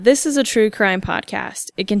This is a true crime podcast.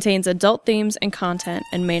 It contains adult themes and content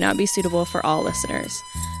and may not be suitable for all listeners.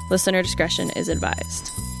 Listener discretion is advised.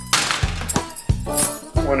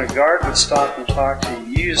 When a guard would stop and talk to you,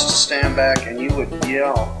 you used to stand back and you would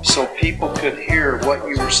yell so people could hear what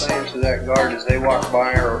you were saying to that guard as they walked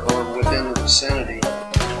by or within the vicinity.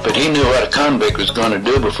 But he knew what a convict was going to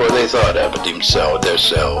do before they thought of it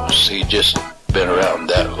themselves. He'd just been around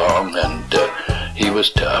that long, and he was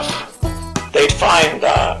tough. They'd find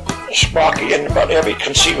Sprocky in about every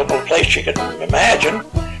conceivable place you could imagine,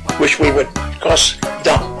 which we would, of course,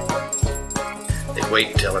 dump. They'd wait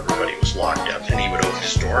until everybody was locked up, and he would open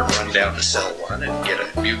his door and run down to cell one and get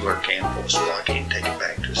a bugler can full of Sprocky and take it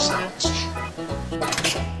back to his cells.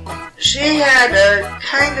 She had a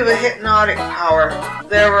kind of a hypnotic power.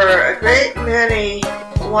 There were a great many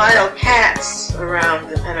wild cats around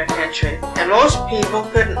the penitentiary, and most people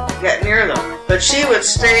couldn't get near them. But she would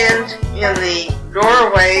stand in the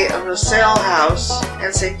doorway of the cell house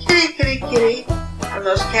and say, "Kitty, kitty, kitty," and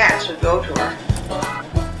those cats would go to her.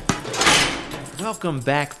 Welcome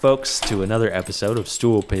back, folks, to another episode of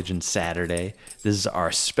Stool, Pigeon Saturday. This is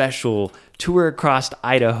our special tour across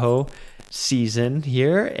Idaho season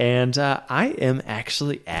here, and I am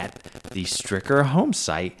actually at the Stricker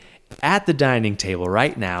Homesite at the dining table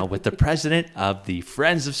right now with the president of the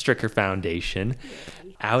Friends of Stricker Foundation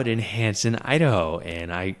out in Hanson, Idaho.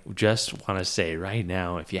 And I just want to say right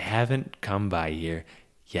now, if you haven't come by here,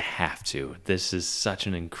 you have to. This is such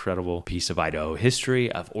an incredible piece of Idaho history,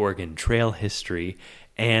 of Oregon Trail history,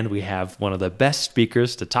 and we have one of the best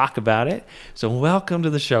speakers to talk about it. So welcome to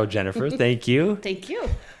the show, Jennifer. Thank you. Thank you.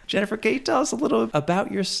 Jennifer, can you tell us a little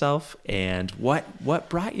about yourself and what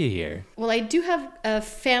brought you here? Well, I do have a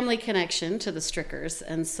family connection to the Strickers,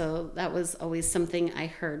 and so that was always something I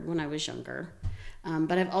heard when I was younger.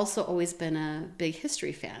 But I've also always been a big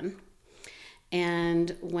history fan.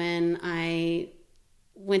 And when I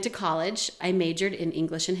went to college, I majored in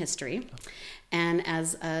English and history. And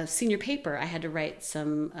as a senior paper, I had to write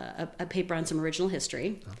a paper on some original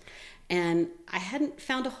history. And I hadn't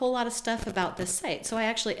found a whole lot of stuff about this site. So I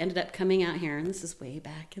actually ended up coming out here, and this is way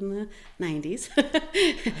back in the 90s,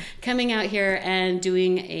 coming out here and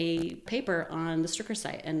doing a paper on the Stricker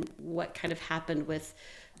site and what kind of happened with,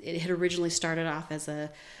 it had originally started off as a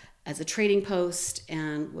trading post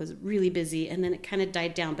and was really busy, and then it kind of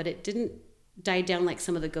died down, but it didn't die down like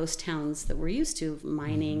some of the ghost towns that we're used to,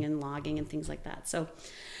 mining and logging and things like that. So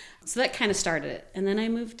that kind of started it. And then I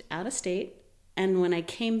moved out of state. And when I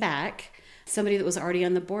came back, somebody that was already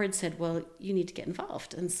on the board said, well, you need to get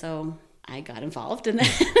involved. And so I got involved and then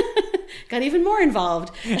got even more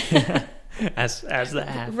involved. as that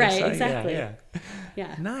happens. Right, exactly.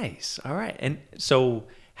 Yeah. Nice. All right. And so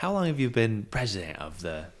how long have you been president of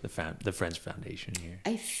the Friends Foundation here?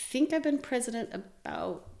 I think I've been president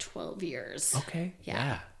about 12 years. Okay.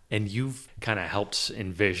 Yeah. And you've kind of helped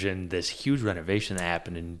envision this huge renovation that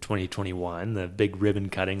happened in 2021, the big ribbon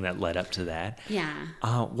cutting that led up to that. Yeah.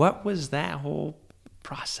 What was that whole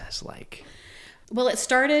process like? Well, it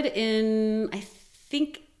started in, I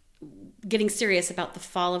think, getting serious about the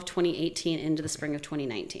fall of 2018 into the spring of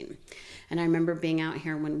 2019. And I remember being out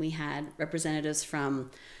here when we had representatives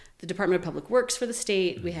from the Department of Public Works for the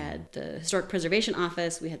state, we had the Historic Preservation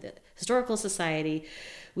Office, we had the Historical Society,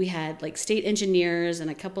 we had like state engineers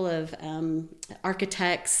and a couple of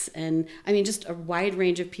architects, and I mean just a wide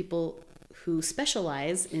range of people who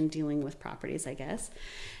specialize in dealing with properties, I guess.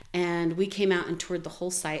 And we came out and toured the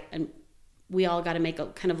whole site, and we all got to make a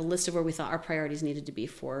kind of a list of where we thought our priorities needed to be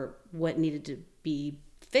for what needed to be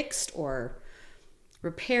fixed or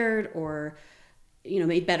repaired or,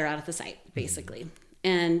 made better out of the site, basically.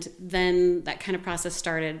 And then that kind of process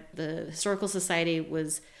started. The Historical Society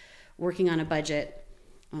was working on a budget.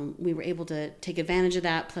 We were able to take advantage of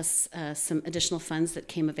that, plus some additional funds that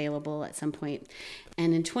came available at some point.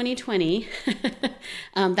 And in 2020,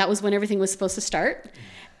 that was when everything was supposed to start.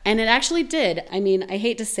 And it actually did. I mean, I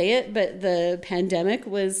hate to say it, but the pandemic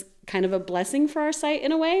was kind of a blessing for our site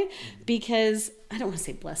in a way, because I don't want to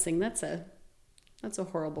say blessing. That's a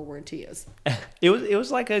horrible word to use. It was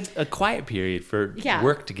like a quiet period for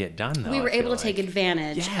work to get done, though. We were able to take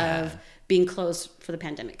advantage of being closed for the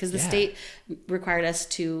pandemic because the state required us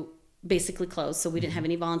to basically close, so we didn't have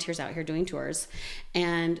any volunteers out here doing tours.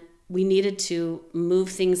 And we needed to move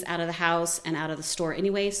things out of the house and out of the store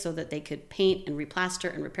anyway so that they could paint and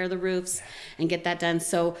replaster and repair the roofs and get that done.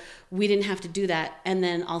 So we didn't have to do that and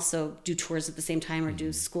then also do tours at the same time or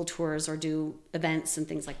do school tours or do events and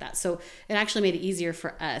things like that. So it actually made it easier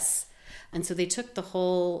for us. And so they took the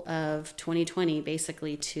whole of 2020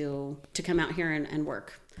 basically to come out here and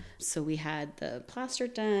work. So we had the plaster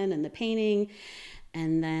done and the painting.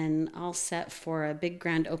 and then all set for a big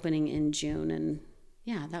grand opening in June. And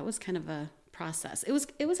yeah, that was kind of a process.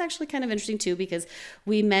 It was actually kind of interesting too, because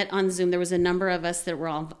we met on Zoom. There was a number of us that were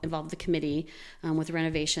all involved in the committee with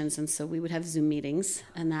renovations, and so we would have Zoom meetings,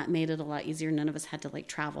 and that made it a lot easier. None of us had to like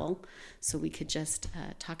travel, so we could just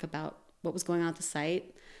talk about what was going on at the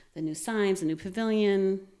site, the new signs, the new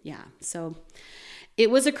pavilion. Yeah, so it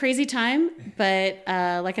was a crazy time, but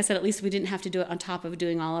like I said, at least we didn't have to do it on top of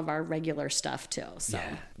doing all of our regular stuff too. So,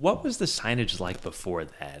 yeah. What was the signage like before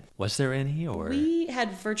that? Was there any, or? We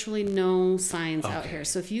had virtually no signs out here.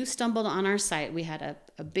 So if you stumbled on our site, we had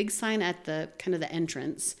a big sign at the kind of the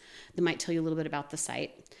entrance that might tell you a little bit about the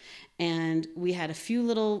site. And we had a few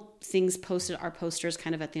little things posted, our posters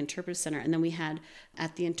kind of at the Interpretive Center. And then we had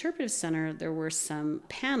at the Interpretive Center, there were some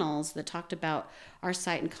panels that talked about our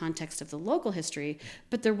site in context of the local history,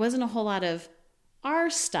 but there wasn't a whole lot of our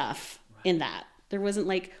stuff in that. There wasn't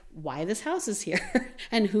like why this house is here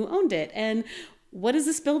and who owned it and what is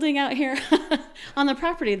this building out here on the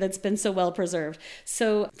property that's been so well preserved.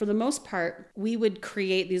 So for the most part, we would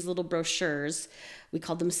create these little brochures. We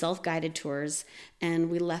called them self-guided tours, and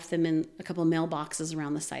we left them in a couple of mailboxes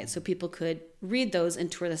around the site so people could read those and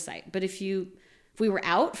tour the site. But if we were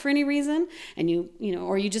out for any reason and you know,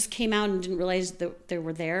 or you just came out and didn't realize that they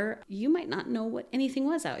were there, you might not know what anything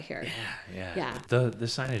was out here. Yeah. The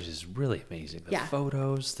signage is really amazing. The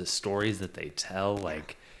photos, the stories that they tell,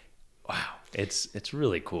 like, wow, it's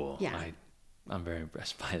really cool. Yeah. I'm very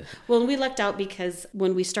impressed by that. Well, we lucked out because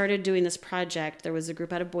when we started doing this project, there was a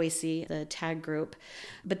group out of Boise, the TAG group,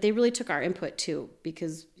 but they really took our input too,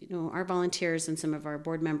 because, you know, our volunteers and some of our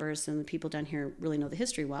board members and the people down here really know the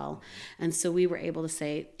history well. And so we were able to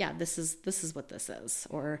say, yeah, this is what this is,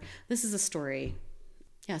 or this is a story.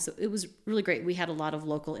 Yeah. So it was really great. We had a lot of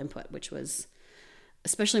local input, which was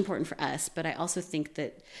especially important for us. But I also think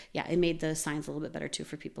that, yeah, it made the signs a little bit better too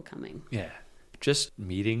for people coming. Yeah. Just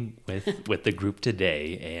meeting with the group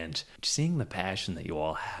today and seeing the passion that you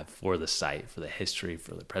all have for the site, for the history,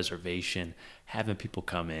 for the preservation, having people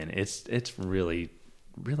come in, it's really,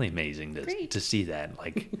 really amazing to see that.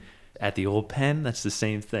 Like at the old pen, that's the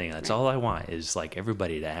same thing. That's all I want is like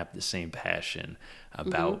everybody to have the same passion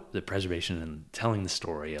about the preservation and telling the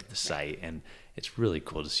story of the site. And it's really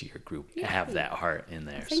cool to see your group have that heart in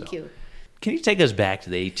there. Thank you. Can you take us back to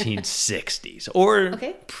the 1860s or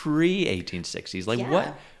pre-1860s?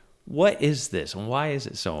 Like what is this and why is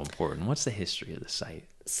it so important? What's the history of the site?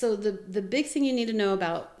 So the big thing you need to know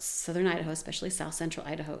about southern Idaho, especially south central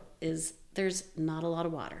Idaho, is there's not a lot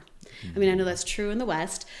of water. I mean, I know that's true in the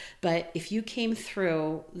West, but if you came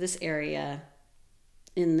through this area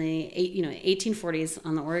in the 1840s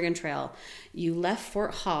on the Oregon Trail, you left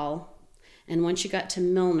Fort Hall. And once you got to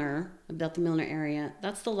Milner, about the Milner area,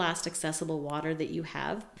 that's the last accessible water that you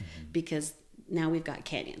have because now we've got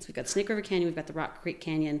canyons. We've got Snake River Canyon, we've got the Rock Creek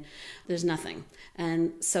Canyon. There's nothing.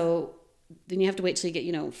 And so then you have to wait till you get,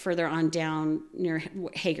 you know, further on down near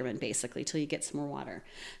Hagerman, basically, till you get some more water.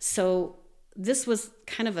 So this was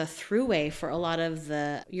kind of a throughway for a lot of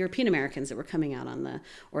the European Americans that were coming out on the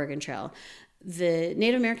Oregon Trail. The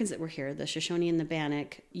Native Americans that were here, the Shoshone and the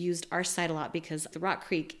Bannock, used our site a lot because the Rock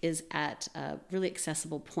Creek is at a really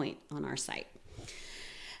accessible point on our site.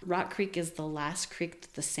 Rock Creek is the last creek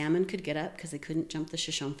that the salmon could get up because they couldn't jump the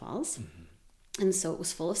Shoshone Falls. And so it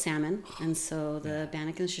was full of salmon. And so the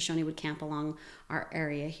Bannock and the Shoshone would camp along our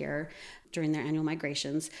area here during their annual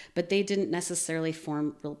migrations. But they didn't necessarily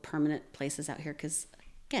form real permanent places out here because,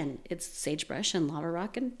 again, it's sagebrush and lava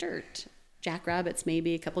rock and dirt. Jackrabbits,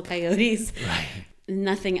 maybe a couple coyotes,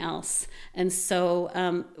 nothing else. And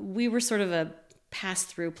so we were sort of a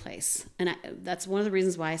pass-through place. And that's one of the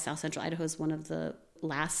reasons why South Central Idaho is one of the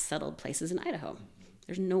last settled places in Idaho.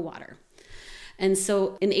 There's no water. And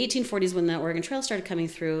so in the 1840s, when the Oregon Trail started coming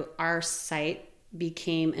through, our site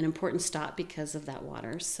became an important stop because of that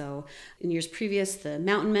water. So in years previous, the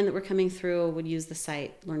mountain men that were coming through would use the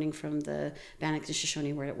site, learning from the Bannock and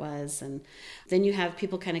Shoshone where it was. And then you have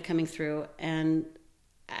people kind of coming through. And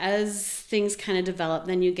as things kind of develop,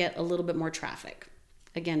 then you get a little bit more traffic,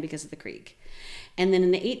 again, because of the creek. And then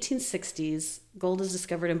in the 1860s, gold is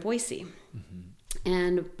discovered in Boise.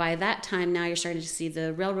 And by that time, now you're starting to see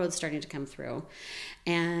the railroads starting to come through.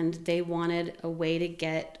 And they wanted a way to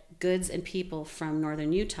get goods and people from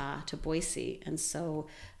northern Utah to Boise. And so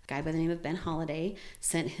a guy by the name of Ben Holliday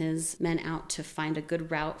sent his men out to find a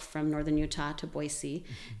good route from northern Utah to Boise.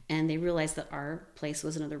 And they realized that our place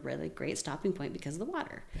was another really great stopping point because of the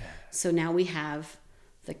water. So now we have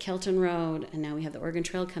the Kelton Road, and now we have the Oregon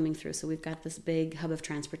Trail coming through. So we've got this big hub of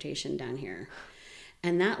transportation down here.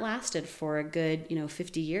 And that lasted for a good,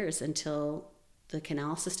 50 years until the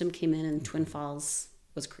canal system came in and Twin Falls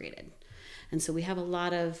was created. And so we have a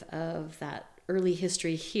lot of that early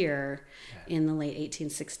history here in the late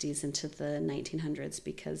 1860s into the 1900s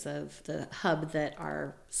because of the hub that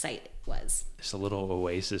our site was. It's a little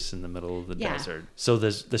oasis in the middle of the desert. So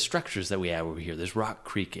there's the structures that we have over here. There's Rock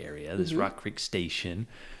Creek area, there's Rock Creek Station.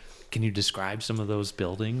 Can you describe some of those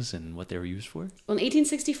buildings and what they were used for? Well, in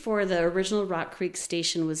 1864, the original Rock Creek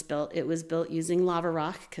Station was built. It was built using lava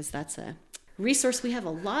rock because that's a resource we have a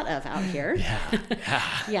lot of out here.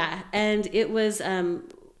 Yeah. And it was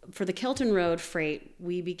for the Kelton Road freight.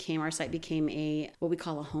 Our site became what we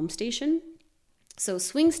call a home station. So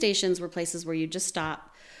swing stations were places where you just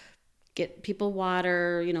stop, get people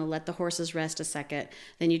water, let the horses rest a second,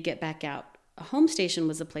 then you'd get back out. A home station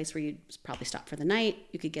was a place where you'd probably stop for the night.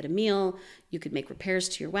 You could get a meal. You could make repairs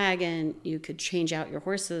to your wagon. You could change out your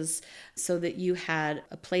horses so that you had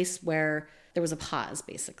a place where there was a pause,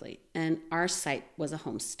 basically. And our site was a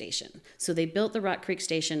home station. So they built the Rock Creek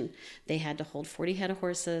Station. They had to hold 40 head of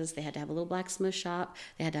horses. They had to have a little blacksmith shop.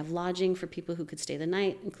 They had to have lodging for people who could stay the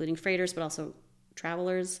night, including freighters, but also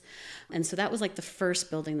travelers. And so that was like the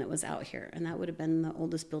first building that was out here. And that would have been the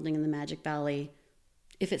oldest building in the Magic Valley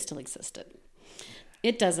if it still existed.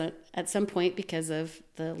 It doesn't at some point because of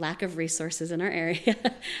the lack of resources in our area.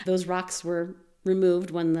 Those rocks were removed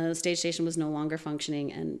when the stage station was no longer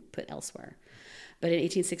functioning and put elsewhere. But in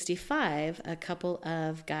 1865, a couple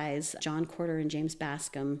of guys, John Corder and James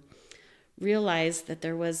Bascom, realized that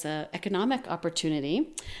there was an economic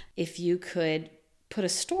opportunity. If you could put a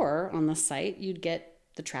store on the site, you'd get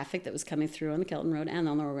the traffic that was coming through on the Kelton Road and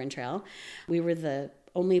on the Oregon Trail. We were the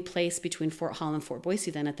only place between Fort Hall and Fort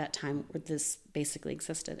Boise then at that time where this basically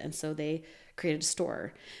existed. And so they created a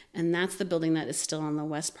store. And that's the building that is still on the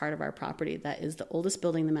west part of our property. That is the oldest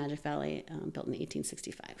building in the Magic Valley, built in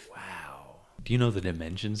 1865. Wow. Do you know the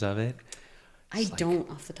dimensions of it? I don't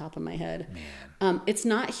off the top of my head. Man. It's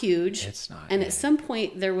not huge. It's not. And at some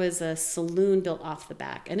point there was a saloon built off the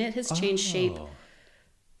back. And it has changed shape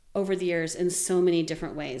over the years in so many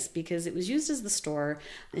different ways because it was used as the store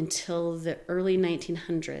until the early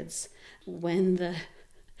 1900s when the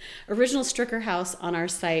original Stricker house on our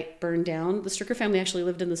site burned down. The Stricker family actually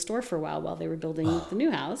lived in the store for a while they were building the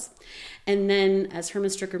new house. And then as Herman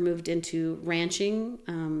Stricker moved into ranching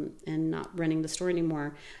and not running the store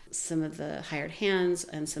anymore, some of the hired hands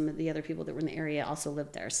and some of the other people that were in the area also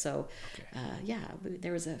lived there. So,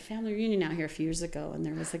 there was a family reunion out here a few years ago, and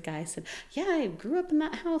there was a guy who said, I grew up in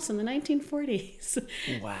that house in the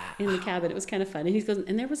 1940s. Wow. In the cabin. It was kind of fun. And he goes,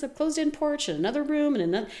 and there was a closed-in porch and another room and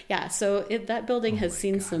another. Yeah, so that building has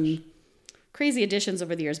seen some crazy additions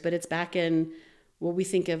over the years, but it's back in what we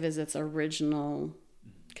think of as its original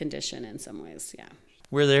condition in some ways. Yeah.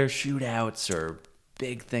 Were there shootouts or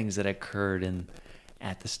big things that occurred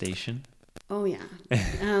at the station? Oh yeah.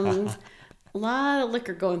 A lot of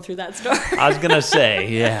liquor going through that store. I was gonna say,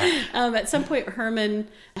 yeah. At some point Herman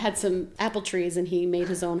had some apple trees and he made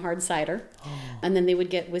his own hard cider. And then they would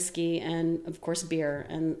get whiskey and of course beer.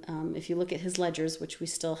 And if you look at his ledgers, which we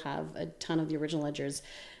still have a ton of the original ledgers,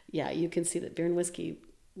 you can see that beer and whiskey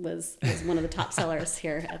was one of the top sellers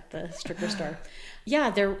here at the Stricker store. Yeah,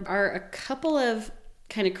 there are a couple of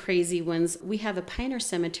kind of crazy ones. We have a Pioneer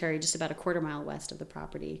Cemetery just about a quarter mile west of the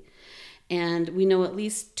property. And we know at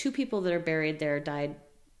least 2 people that are buried there died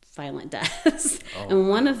violent deaths. And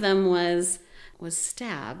one of them was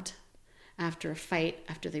stabbed after a fight,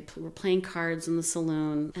 after they were playing cards in the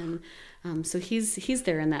saloon. And so he's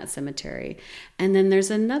there in that cemetery. And then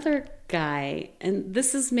there's another guy, and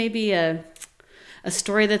this is maybe a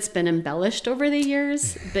story that's been embellished over the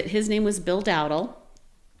years, but his name was Bill Dowdle.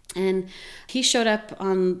 And he showed up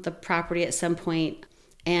on the property at some point,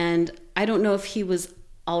 and I don't know if he was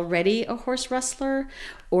already a horse rustler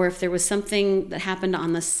or if there was something that happened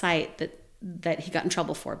on the site that he got in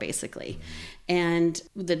trouble for, basically. And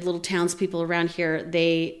the little townspeople around here,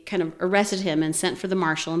 they kind of arrested him and sent for the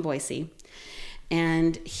marshal in Boise.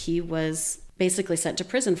 And he was basically sent to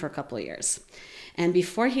prison for a couple of years. And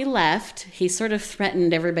before he left, he sort of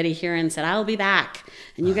threatened everybody here and said, I'll be back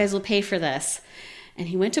and you guys will pay for this. And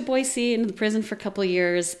he went to Boise into the prison for a couple of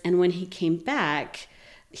years. And when he came back,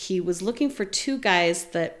 he was looking for 2 guys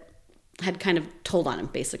that had kind of told on him,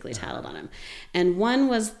 basically tattled on him. And one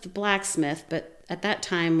was the blacksmith, but at that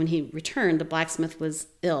time when he returned, the blacksmith was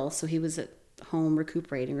ill. So he was at home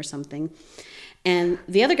recuperating or something. And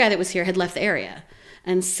the other guy that was here had left the area.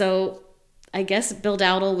 And so I guess Bill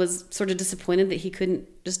Dowdle was sort of disappointed that he couldn't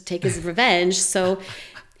just take his revenge. So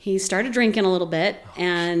he started drinking a little bit,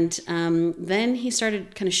 and then he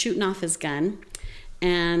started kind of shooting off his gun.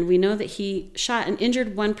 And we know that he shot and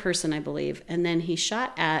injured one person, I believe, and then he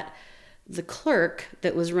shot at the clerk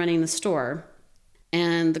that was running the store.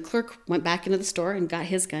 And the clerk went back into the store and got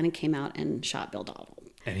his gun and came out and shot Bill Dowdle.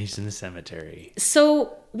 And he's in the cemetery.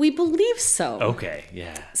 So we believe so. Okay,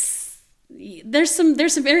 yeah. There's some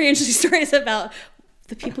very interesting stories about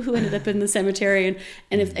the people who ended up in the cemetery.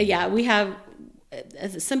 And if, we have,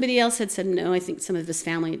 somebody else had said, no, I think some of his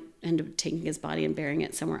family ended up taking his body and burying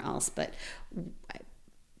it somewhere else. But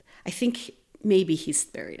I think maybe he's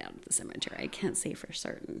buried out at the cemetery. I can't say for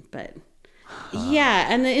certain, but yeah.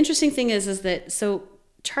 And the interesting thing is that, so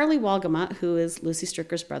Charlie Walgamot, who is Lucy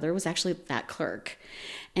Stricker's brother, was actually that clerk.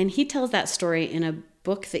 And he tells that story in a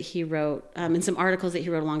book that he wrote, in some articles that he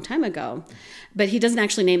wrote a long time ago. But he doesn't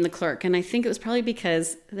actually name the clerk. And I think it was probably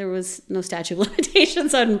because there was no statute of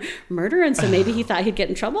limitations on murder. And so maybe he thought he'd get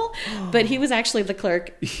in trouble. But he was actually the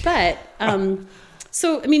clerk. But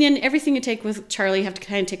so, I mean, in everything you take with Charlie, you have to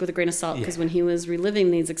kind of take with a grain of salt, because when he was reliving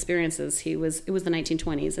these experiences, it was the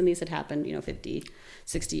 1920s, and these had happened, 50,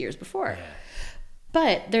 60 years before. Yeah.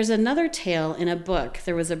 But there's another tale in a book.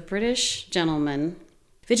 There was a British gentleman,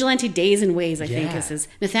 Vigilante Days and Ways, I think is his,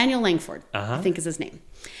 Nathaniel Langford, I think is his name.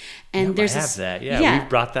 And I have that. Yeah, we've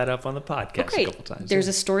brought that up on the podcast a couple times. There's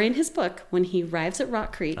a story in his book when he arrives at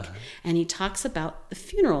Rock Creek, and he talks about the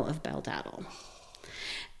funeral of Bill Dowdle.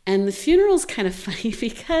 And the funeral's kind of funny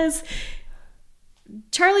because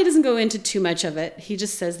Charlie doesn't go into too much of it. He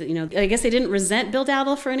just says that, I guess they didn't resent Bill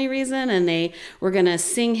Dowdle for any reason, and they were going to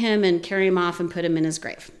sing him and carry him off and put him in his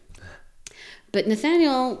grave. But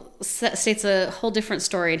Nathaniel states a whole different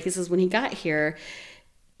story. And he says when he got here,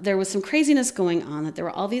 there was some craziness going on, that there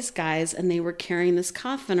were all these guys and they were carrying this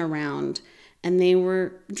coffin around, and they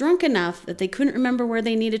were drunk enough that they couldn't remember where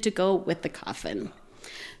they needed to go with the coffin.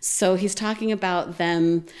 So he's talking about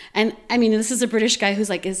them. And I mean, this is a British guy who's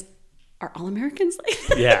like, are all Americans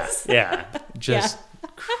like this? Yeah. Just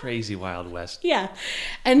crazy Wild West. Yeah.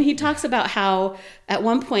 And he talks about how at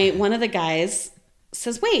one point, one of the guys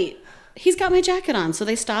says, wait, he's got my jacket on. So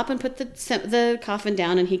they stop and put the coffin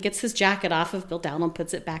down, and he gets his jacket off of Bill Dowdle and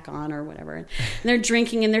puts it back on or whatever. And they're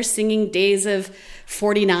drinking and they're singing Days of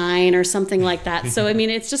 49 or something like that. So, I mean,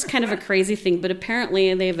 it's just kind of a crazy thing. But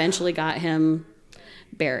apparently they eventually got him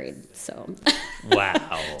buried. So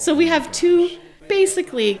wow. So we have two stories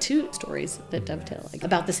that dovetail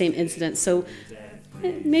about the same incident. So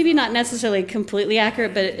maybe not necessarily completely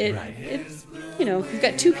accurate, but it you've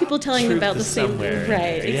got two people telling about the same.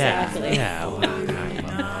 Right, exactly. Yeah.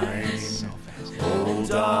 Old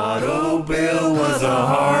Dotto Bill was a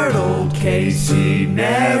hard old case. He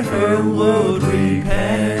never would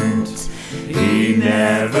repent. He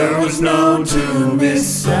never was known to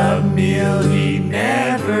miss a meal. He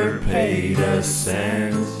never paid a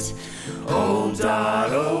cent. Old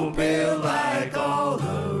Dotto Bill, like all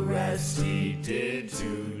the rest, he did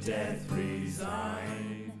to death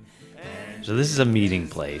resign. So this is a meeting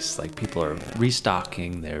place. Like, people are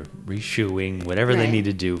restocking, they're reshoeing, whatever they need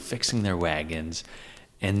to do, fixing their wagons.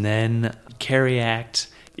 And then Carry Act,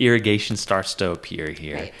 irrigation starts to appear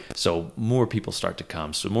here. Right. So more people start to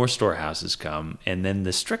come. So more storehouses come. And then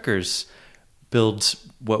the Strickers build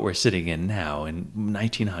what we're sitting in now in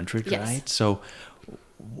 1900, right? So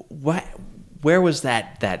where was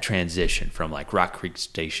that transition from like Rock Creek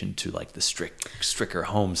Station to like the Stricker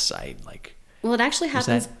Homesite? Like, well, it actually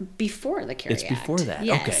happens before the Carry Act. It's before that.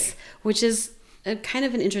 Yes, okay. Which is kind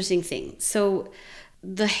of an interesting thing. So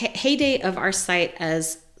the heyday of our site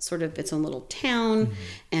as sort of its own little town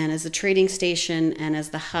and as a trading station and as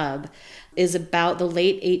the hub is about the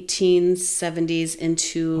late 1870s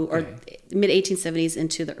or mid 1870s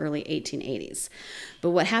into the early 1880s.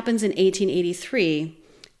 But what happens in 1883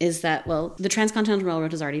 is that, the Transcontinental Railroad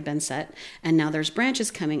has already been set, and now there's branches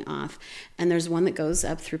coming off, and there's one that goes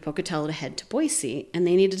up through Pocatello to head to Boise, and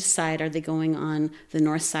they need to decide, are they going on the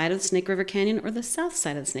north side of the Snake River Canyon or the south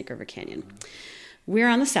side of the Snake River Canyon? We're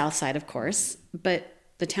on the south side, of course, but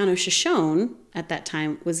the town of Shoshone at that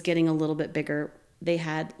time was getting a little bit bigger. They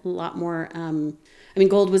had a lot more,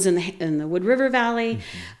 gold was in the Wood River Valley,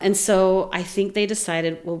 and so I think they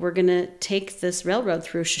decided, we're going to take this railroad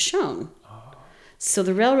through Shoshone. So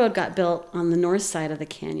the railroad got built on the north side of the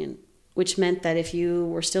canyon, which meant that if you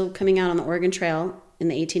were still coming out on the Oregon Trail in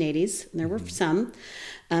the 1880s, and there were some,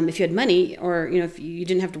 if you had money or, if you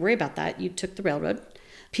didn't have to worry about that, you took the railroad.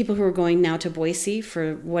 People who were going now to Boise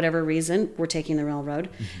for whatever reason were taking the railroad.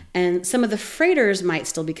 And some of the freighters might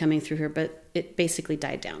still be coming through here, but it basically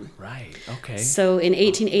died down. Right, okay. So in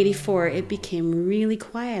 1884, it became really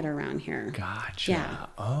quiet around here. Gotcha. Yeah.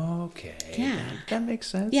 Okay. Yeah. That makes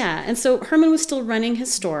sense. Yeah, and so Herman was still running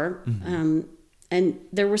his store. And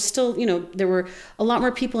there were still, there were a lot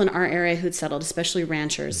more people in our area who'd settled, especially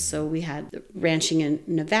ranchers. So we had ranching in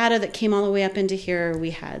Nevada that came all the way up into here.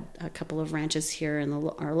 We had a couple of ranches here in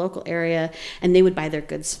our local area, and they would buy their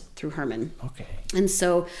goods through Herman. Okay. And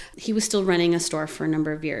so he was still running a store for a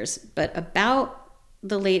number of years. But about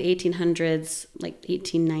the late 1800s, like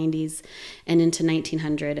 1890s and into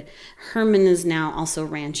 1900, Herman is now also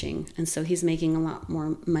ranching. And so he's making a lot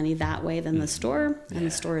more money that way than the store. And the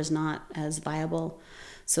store is not as viable.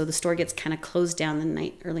 So the store gets kind of closed down in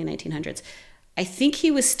the early 1900s. I think he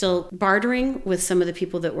was still bartering with some of the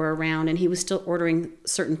people that were around, and he was still ordering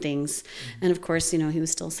certain things. And of course, he was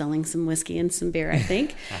still selling some whiskey and some beer, I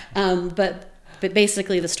think. But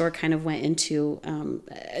basically the store kind of went into,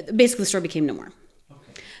 the store became no more.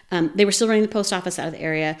 They were still running the post office out of the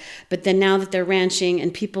area, but then now that they're ranching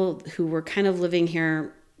and people who were kind of living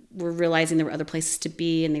here were realizing there were other places to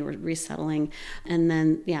be and they were resettling. And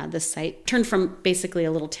then, the site turned from basically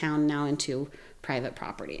a little town now into private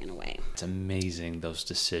property in a way. It's amazing, those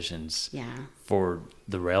decisions Yeah. for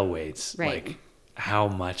the railways. Right. Like how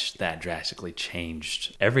much that drastically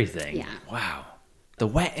changed everything. Yeah. Wow. The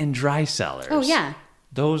wet and dry cellars. Oh, yeah.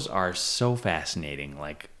 Those are so fascinating.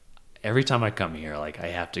 Like every time I come here, like I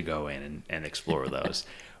have to go in and explore those.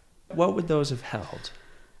 What would those have held?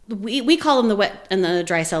 We call them the wet and the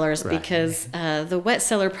dry cellars Right. because the wet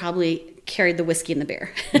cellar probably carried the whiskey and the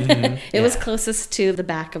beer. It was closest to the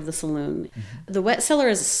back of the saloon. The wet cellar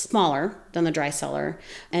is smaller than the dry cellar,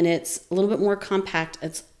 and it's a little bit more compact.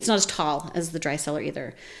 It's not as tall as the dry cellar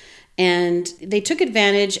either. And they took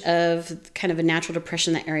advantage of kind of a natural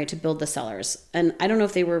depression in that area to build the cellars. And I don't know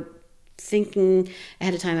if they were thinking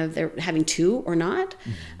ahead of time of their having two or not.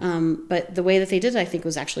 But the way that they did it, I think,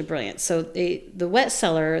 was actually brilliant. So the wet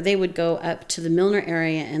cellar, they would go up to the Milner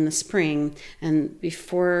area in the spring. And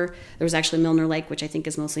before there was actually Milner Lake, which I think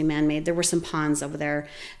is mostly man-made, there were some ponds over there.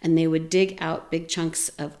 And they would dig out big chunks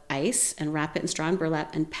of ice and wrap it in straw and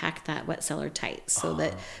burlap and pack that wet cellar tight so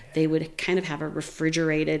that they would kind of have a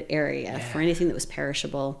refrigerated area for anything that was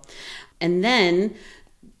perishable. And then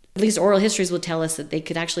at least oral histories will tell us that they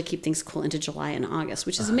could actually keep things cool into July and August,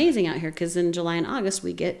 which is amazing out here because in July and August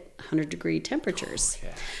we get 100-degree temperatures.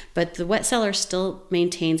 But the wet cellar still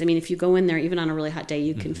maintains, if you go in there, even on a really hot day,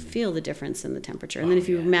 you can feel the difference in the temperature. And then if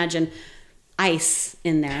you imagine ice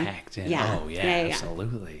in there. Packed in.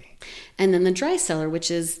 Absolutely. And then the dry cellar,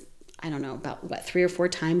 which is, I don't know, about 3 or 4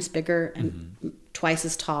 times bigger and twice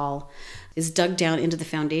as tall, is dug down into the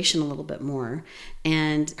foundation a little bit more.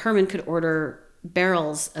 And Herman could order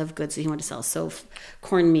barrels of goods that he wanted to sell, so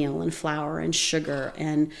cornmeal and flour and sugar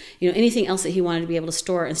and anything else that he wanted to be able to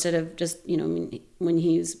store, instead of just when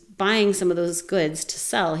he's buying some of those goods to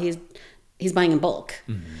sell, he's buying in bulk,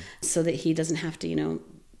 so that he doesn't have to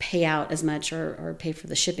pay out as much or pay for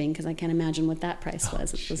the shipping, because I can't imagine what that price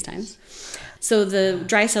was at those times. So the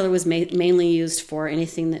dry cellar was mainly used for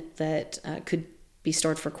anything that could be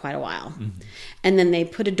stored for quite a while. And then they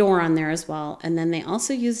put a door on there as well. And then they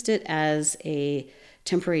also used it as a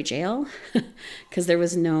temporary jail because there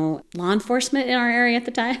was no law enforcement in our area at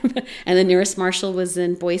the time. And the nearest marshal was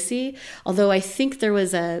in Boise. Although I think there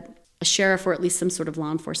was a sheriff or at least some sort of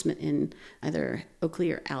law enforcement in either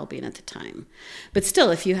Oakley or Albion at the time. But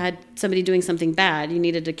still, if you had somebody doing something bad, you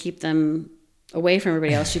needed to keep them away from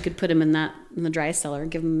everybody else. You could put them in the dry cellar,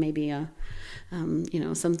 give them maybe a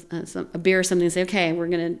beer or something, and say, okay, we're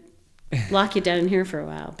going to lock you down in here for a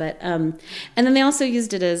while. But and then they also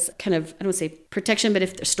used it as kind of, I don't want to say protection, but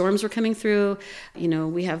if the storms were coming through,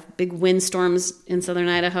 we have big wind storms in southern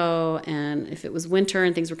Idaho, and if it was winter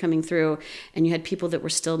and things were coming through and you had people that were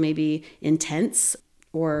still maybe in tents,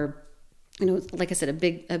 or like I said,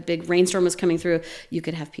 a big rainstorm was coming through, you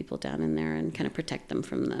could have people down in there and kind of protect them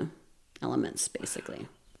from the elements, basically.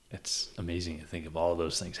 It's amazing to think of all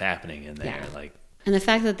those things happening in there. And the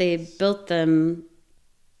fact that they built them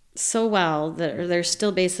so well that they're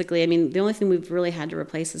still basically, the only thing we've really had to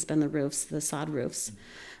replace has been the roofs, the sod roofs,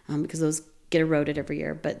 because those get eroded every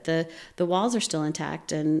year. But the walls are still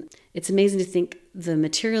intact, and it's amazing to think the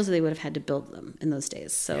materials that they would have had to build them in those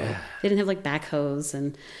days. So they didn't have backhoes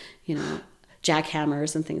and,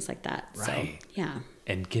 jackhammers and things like that. Right. So, yeah.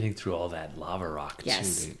 And getting through all that lava rock too.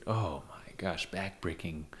 Dude. Oh my gosh,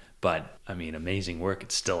 backbreaking. But amazing work.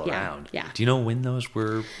 It's still around. Yeah. Do you know when those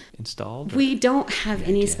were installed? We don't have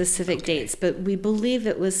any specific dates, but we believe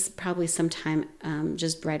it was probably sometime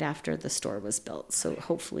just right after the store was built. So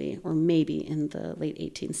hopefully, or maybe in the late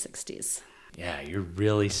 1860s. Yeah, you're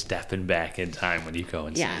really stepping back in time when you go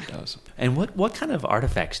inside those. And what kind of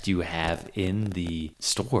artifacts do you have in the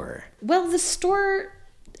store? Well, the store,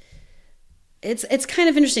 It's kind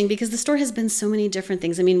of interesting because the store has been so many different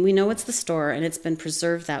things. I mean, we know it's the store and it's been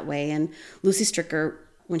preserved that way. And Lucy Stricker,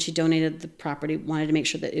 when she donated the property, wanted to make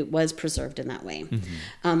sure that it was preserved in that way.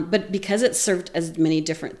 But because it served as many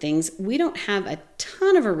different things, we don't have a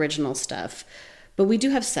ton of original stuff, but we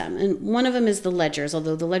do have some. And one of them is the ledgers,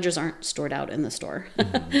 although the ledgers aren't stored out in the store.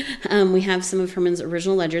 We have some of Herman's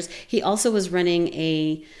original ledgers. He also was running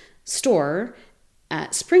a store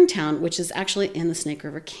at Springtown, which is actually in the Snake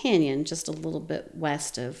River Canyon, just a little bit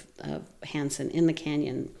west of Hanson in the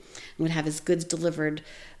canyon, and would have his goods delivered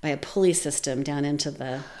by a pulley system down into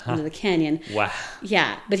the canyon. Wow.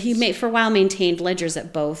 Yeah, but he for a while maintained ledgers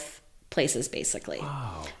at both places, basically.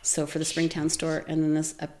 Wow. So for the Springtown store and then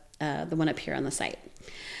this the one up here on the site.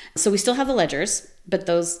 So we still have the ledgers, but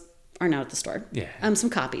those are now at the store. Yeah. Some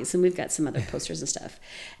copies, and we've got some other posters and stuff.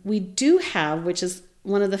 We do have, which is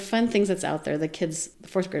one of the fun things that's out there, the kids, the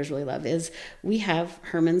fourth graders really love, is we have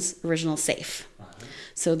Herman's original safe.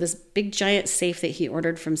 So this big giant safe that he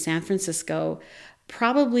ordered from San Francisco,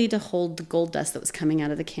 probably to hold the gold dust that was coming out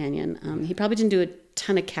of the canyon. He probably didn't do a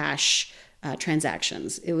ton of cash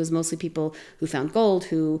transactions. It was mostly people who found gold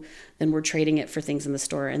who then were trading it for things in the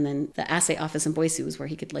store. And then the assay office in Boise was where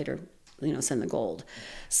he could later send the gold.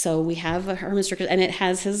 So we have a Herman Stricker, and it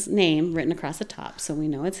has his name written across the top, so we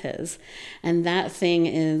know it's his. And that thing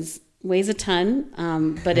weighs a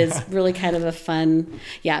ton, but is really kind of a fun,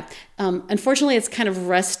 unfortunately, it's kind of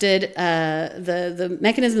rusted. The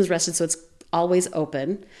mechanism is rusted, so it's always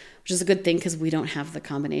open, which is a good thing because we don't have the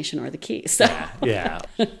combination or the key. So. Yeah.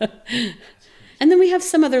 And then we have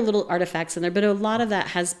some other little artifacts in there, but a lot of that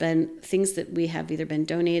has been things that we have either been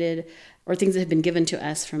donated or things that have been given to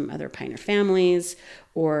us from other Pioneer families,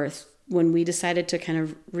 or when we decided to kind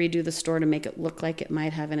of redo the store to make it look like it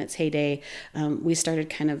might have in its heyday, we started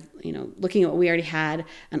kind of, looking at what we already had,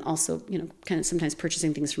 and also, kind of sometimes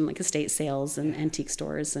purchasing things from like estate sales and antique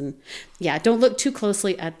stores. And don't look too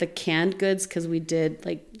closely at the canned goods, because we did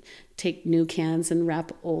like take new cans and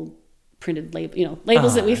wrap old printed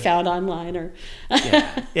labels that we found online, or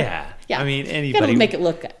yeah. I mean, anybody gotta make it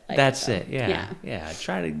look like that's it. Yeah.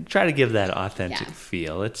 Try to give that authentic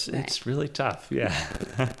feel. It's really tough. Yeah.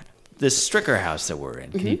 This Stricker house that we're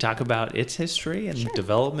in, can you talk about its history and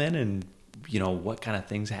development, and what kind of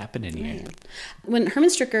things happened in here? When Herman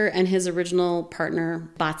Stricker and his original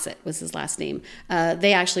partner, Botsit was his last name,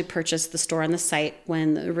 they actually purchased the store on the site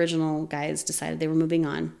when the original guys decided they were moving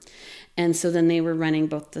on. And so then they were running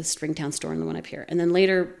both the Springtown store and the one up here. And then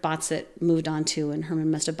later Botsit moved on to, and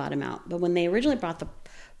Herman must have bought him out. But when they originally bought the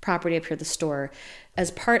property up here, the store,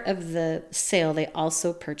 as part of the sale, they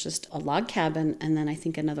also purchased a log cabin and then I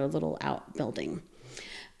think another little outbuilding.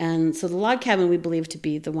 And so the log cabin we believe to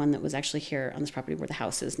be the one that was actually here on this property where the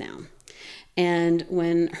house is now. And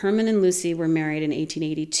when Herman and Lucy were married in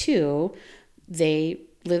 1882, they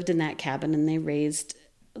lived in that cabin, and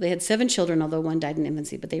they had 7 children, although one died in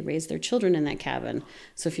infancy, but they raised their children in that cabin.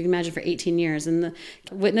 So if you can imagine, for 18 years, and the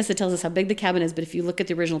witness that tells us how big the cabin is, but if you look at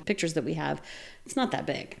the original pictures that we have, it's not that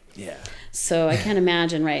big. Yeah. So I can't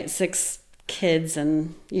imagine, right, 6 kids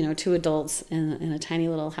and, 2 adults in a tiny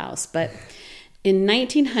little house. But in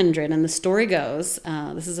 1900, and the story goes,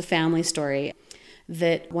 this is a family story,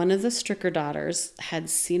 that one of the Stricker daughters had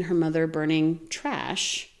seen her mother burning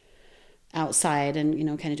trash outside and,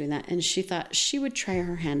 kind of doing that. And she thought she would try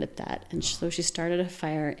her hand at that. And so she started a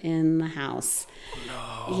fire in the house.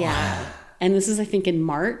 No. Yeah. And this is, I think, in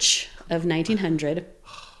March of 1900.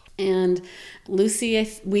 And Lucy,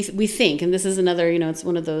 we think, and this is another, it's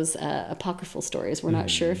one of those apocryphal stories. We're not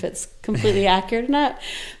sure if it's completely accurate or not.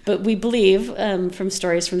 But we believe from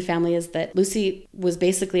stories from the family is that Lucy was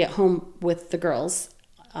basically at home with the girls.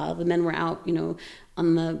 The men were out,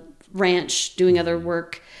 on the ranch doing other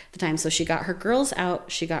work at the time. So she got her girls out,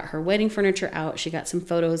 she got her wedding furniture out, she got some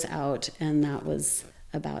photos out, and that was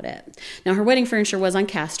about it. Now, her wedding furniture was on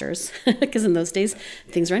casters, because in those days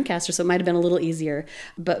things were on casters, so it might have been a little easier.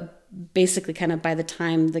 But basically, kind of by the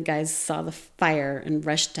time the guys saw the fire and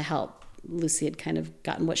rushed to help, Lucy had kind of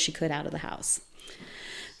gotten what she could out of the house.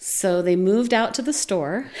 So they moved out to the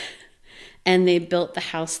store, and they built the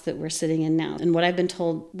house that we're sitting in now. And what I've been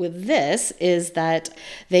told with this is that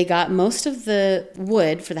they got most of the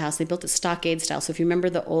wood for the house. They built it stockade style. So if you remember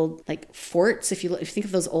the old forts, if you think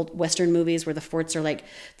of those old Western movies where the forts are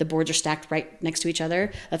the boards are stacked right next to each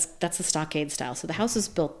other, that's the stockade style. So the house is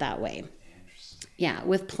built that way. Yeah,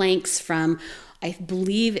 with planks from, I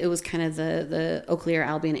believe it was kind of the Eau Claire,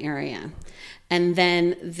 Albion area. And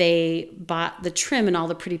then they bought the trim and all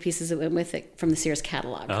the pretty pieces that went with it from the Sears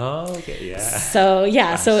catalog. Oh, okay, yeah. So,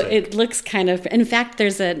 so it looks kind of... In fact,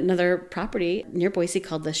 there's another property near Boise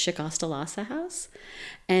called the Shikostalasa House.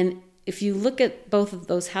 And if you look at both of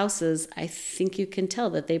those houses, I think you can tell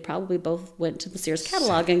that they probably both went to the Sears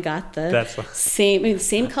catalog and got the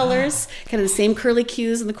same colors, kind of the same curly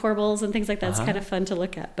cues and the corbels and things like that. It's kind of fun to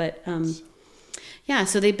look at. But yeah,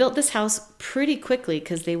 so they built this house pretty quickly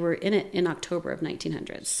because they were in it in October of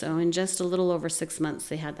 1900. So in just a little over 6 months,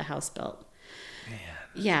 they had the house built. Man.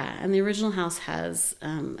 Yeah, and the original house has,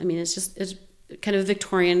 it's kind of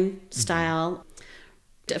Victorian style,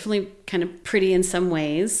 definitely kind of pretty in some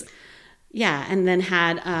ways. Yeah, and then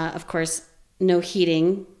had, of course, no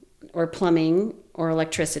heating or plumbing or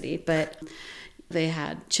electricity, but they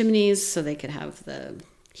had chimneys so they could have the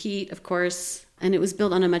heat, of course, and it was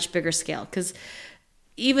built on a much bigger scale because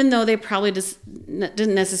even though they probably just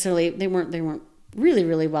didn't necessarily, they weren't really,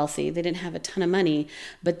 really wealthy, they didn't have a ton of money,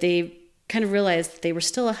 but they kind of realized that they were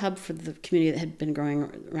still a hub for the community that had been growing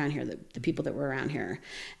around here, the people that were around here.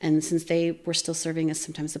 And since they were still serving as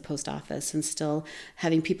sometimes the post office and still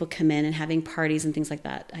having people come in and having parties and things like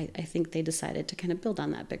that, I think they decided to kind of build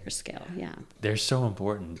on that bigger scale. Yeah. They're so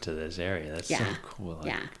important to this area. That's so cool.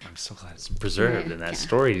 Yeah. I'm so glad it's preserved and that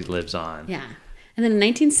story lives on. Yeah. And then in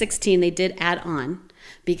 1916, they did add on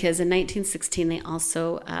because in 1916, they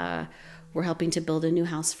also were helping to build a new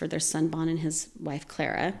house for their son, Bon, and his wife,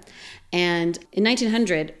 Clara. And in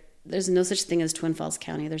 1900, there's no such thing as Twin Falls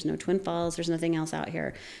County. There's no Twin Falls. There's nothing else out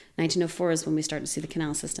here. 1904 is when we started to see the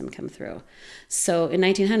canal system come through. So in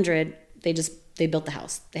 1900, they built the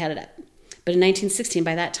house. They had it up. But in 1916,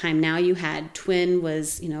 by that time, now you had Twin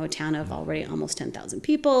was, a town of already almost 10,000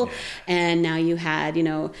 people. And now you had,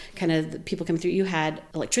 kind of the people coming through. You had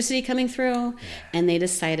electricity coming through. And they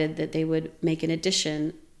decided that they would make an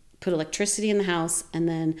addition, put electricity in the house, and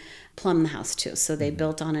then plumb the house too. So they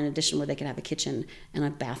built on an addition where they could have a kitchen and a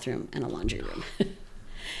bathroom and a laundry room.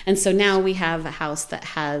 And so now we have a house that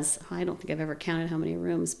has, I don't think I've ever counted how many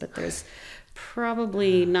rooms, but there's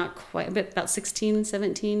probably not quite, but about 16,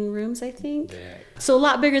 17 rooms, I think. Yeah. So a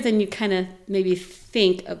lot bigger than you kind of maybe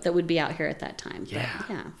think that would be out here at that time. Yeah,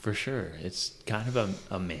 but, for sure. It's kind of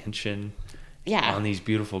a mansion yeah. on these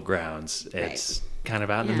beautiful grounds. It's right. kind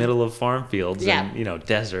of out in the middle of farm fields and, you know,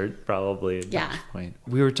 desert probably at that point.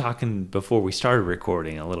 We were talking before we started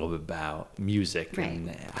recording a little bit about music and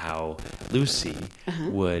how Lucy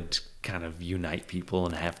would kind of unite people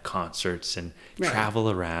and have concerts and travel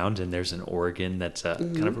around, and there's an organ that's a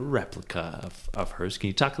kind of a replica of hers. Can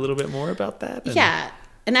you talk a little bit more about that? Yeah.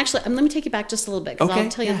 And actually, let me take you back just a little bit, because I'll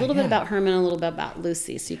tell you a little bit about Herman and a little bit about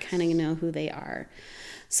Lucy, so you kind of know who they are.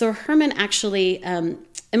 So Herman actually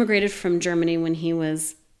immigrated from Germany when he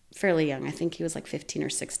was fairly young. I think he was like 15 or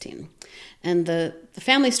 16. And the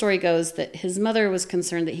family story goes that his mother was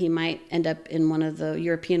concerned that he might end up in one of the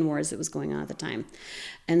European wars that was going on at the time.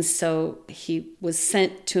 And so he was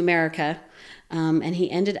sent to America, and he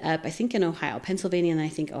ended up, I think, in Ohio, Pennsylvania, and I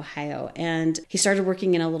think Ohio. And he started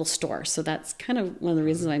working in a little store. So that's kind of one of the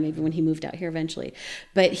reasons why maybe when he moved out here eventually.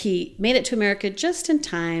 But he made it to America just in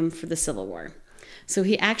time for the Civil War. So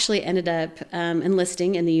he actually ended up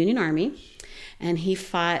enlisting in the Union Army, and he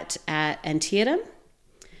fought at Antietam,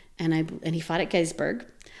 and he fought at Gettysburg.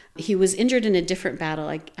 He was injured in a different battle.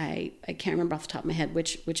 I can't remember off the top of my head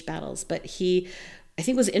which battles, but he, I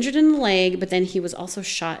think, was injured in the leg, but then he was also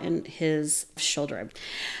shot in his shoulder.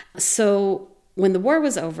 So when the war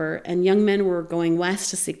was over and young men were going west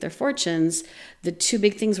to seek their fortunes, the two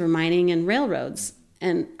big things were mining and railroads.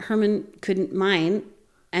 And Herman couldn't mine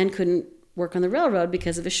and couldn't work on the railroad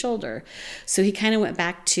because of his shoulder. So he kind of went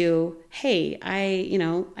back to, hey, I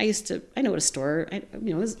know what a store, I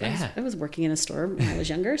was working in a store when I was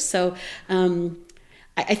younger. So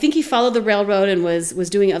I think he followed the railroad and was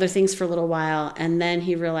doing other things for a little while. And then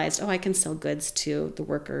he realized, I can sell goods to the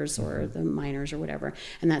workers or the miners or whatever.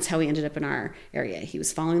 And that's how he ended up in our area. He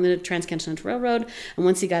was following the Transcontinental Railroad. And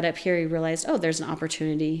once he got up here, he realized, there's an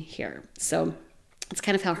opportunity here. So it's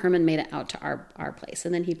kind of how Herman made it out to our place.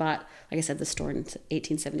 And then he bought, like I said, the store in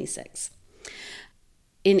 1876.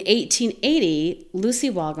 In 1880, Lucy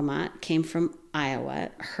Walgamot came from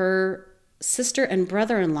Iowa. Her sister and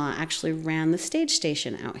brother-in-law actually ran the stage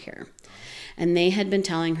station out here. And they had been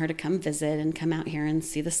telling her to come visit and come out here and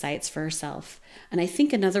see the sights for herself. And I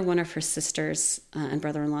think another one of her sisters and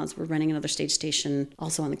brother-in-laws were running another stage station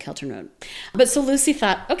also on the Kelton Road. But so Lucy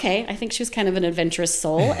thought, okay, I think she was kind of an adventurous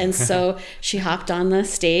soul. And so she hopped on the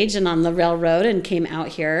stage and on the railroad and came out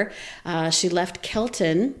here. She left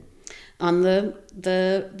Kelton on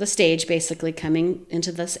the stage, basically coming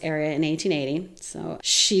into this area in 1880. So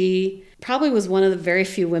she probably was one of the very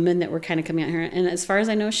few women that were kind of coming out here. And as far as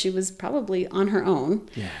I know, she was probably on her own.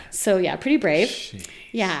 Yeah. So yeah, pretty brave. Jeez.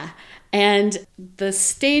 Yeah. And the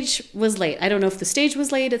stage was late. I don't know if the stage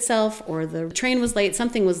was late itself or the train was late.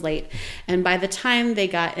 Something was late. And by the time they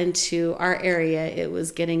got into our area, it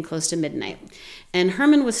was getting close to midnight. And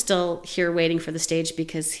Herman was still here waiting for the stage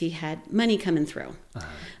because he had money coming through.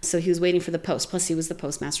 So he was waiting for the post. Plus, he was the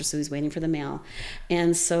postmaster, so he was waiting for the mail.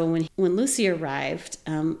 And so when Lucy arrived,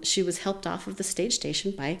 she was helped off of the stage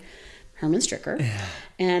station by Herman Stricker. Yeah.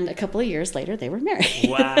 And a couple of years later, they were married.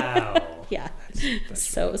 Wow. Yeah.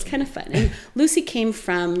 So it was kind of fun. And Lucy came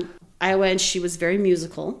from Iowa, and she was very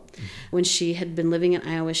musical. When she had been living in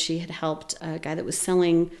Iowa, she had helped a guy that was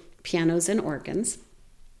selling pianos and organs.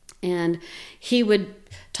 And he would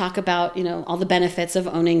talk about, all the benefits of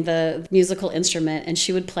owning the musical instrument, and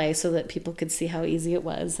she would play so that people could see how easy it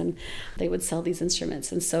was, and they would sell these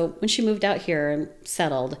instruments. And so when she moved out here and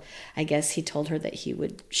settled, I guess he told her that he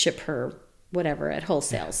would ship her whatever at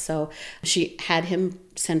wholesale. Yeah. So she had him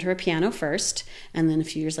send her a piano first, and then a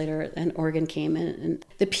few years later an organ came in. And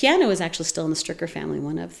the piano is actually still in the Stricker family,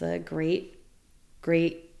 one of the great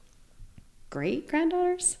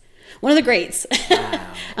granddaughters. One of the greats.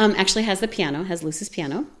 Wow. Actually has Lucy's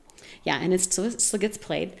piano. Yeah, and it still gets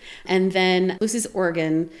played. And then Lucy's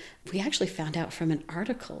organ, we actually found out from an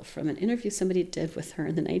article, from an interview somebody did with her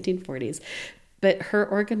in the 1940s, but her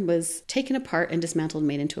organ was taken apart and dismantled and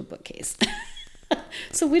made into a bookcase.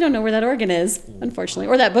 So we don't know where that organ is, unfortunately,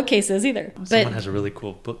 or that bookcase is either. Someone has a really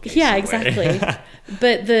cool bookcase. Yeah, exactly.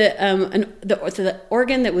 But the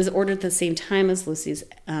organ that was ordered at the same time as Lucy's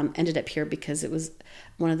ended up here because it was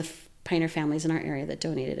one of the pioneer families in our area that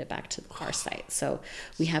donated it back to our site. So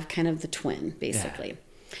we have kind of the twin, basically.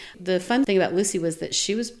 Yeah. The fun thing about Lucy was that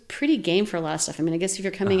she was pretty game for a lot of stuff. I mean, I guess if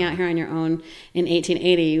you're coming out here on your own in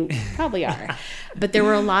 1880, you probably are. But there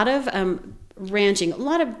were a lot of ranching, a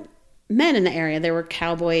lot of men in the area. There were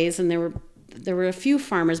cowboys, and there were a few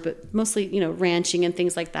farmers, but mostly, ranching and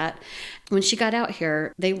things like that. When she got out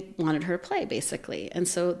here, they wanted her to play, basically. And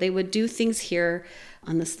so they would do things here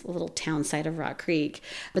on this little town side of Rock Creek.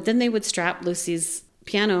 But then they would strap Lucy's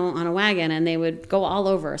piano on a wagon, and they would go all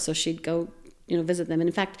over. So she'd go, visit them. And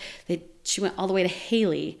in fact, she went all the way to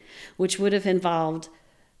Haley, which would have involved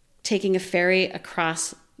taking a ferry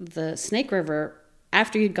across the Snake River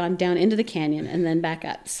after you'd gone down into the canyon and then back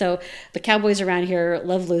up. So the cowboys around here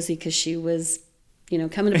love Lucy because she was,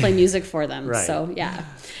 coming to play music for them. Right. So, yeah.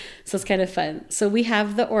 So it's kind of fun. So we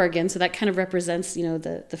have the organ. So that kind of represents,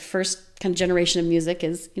 the first kind of generation of music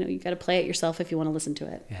is, you got to play it yourself if you want to listen to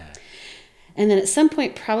it. Yeah. And then at some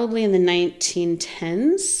point, probably in the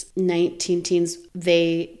 1910s,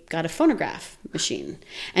 they got a phonograph machine.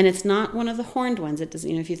 And it's not one of the horned ones. It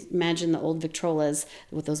doesn't, if you imagine the old Victrolas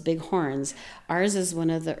with those big horns, ours is one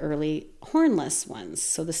of the early hornless ones.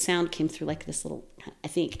 So the sound came through like this little, I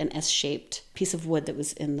think, an S-shaped piece of wood that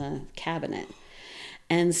was in the cabinet.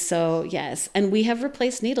 And so, yes, and we have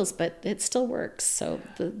replaced needles, but it still works. So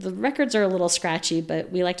the records are a little scratchy,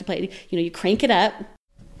 but we like to play, you crank it up.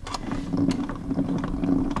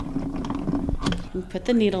 We put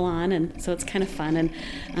the needle on, and so it's kind of fun.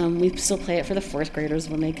 And we still play it for the fourth graders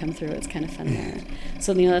when they come through. It's kind of fun there.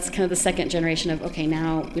 So, that's kind of the second generation of, okay,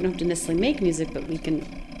 now we don't have to necessarily make music, but we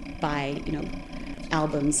can buy,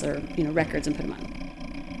 albums or, records and put them on.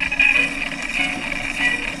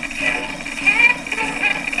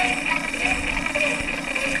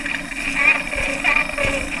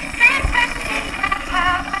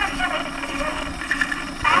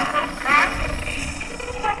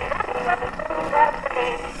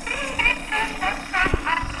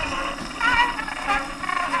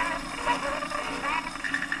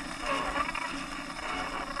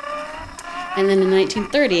 And then in the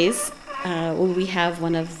 1930s, we have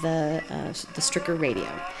one of the Stricker radio.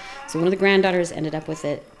 So one of the granddaughters ended up with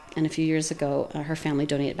it, and a few years ago, her family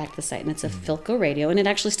donated it back to the site, and it's a Philco radio, and it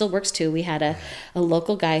actually still works too. We had a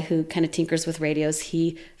local guy who kind of tinkers with radios.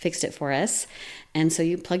 He fixed it for us, and so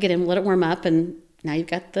you plug it in, let it warm up, and now you've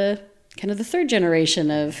got the kind of the third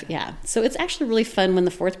generation of, yeah. So it's actually really fun when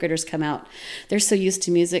the fourth graders come out. They're so used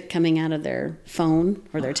to music coming out of their phone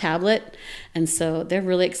or their tablet. And so they're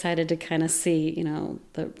really excited to kind of see,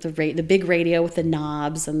 the big radio with the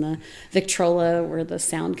knobs and the Victrola where the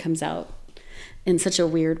sound comes out in such a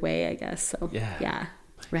weird way, I guess. So, yeah.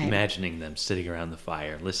 Right. Imagining them sitting around the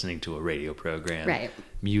fire, listening to a radio program, right.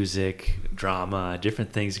 Music, drama,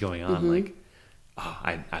 different things going on.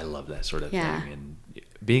 I love that sort of thing. And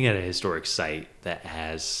being at a historic site that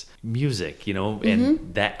has music,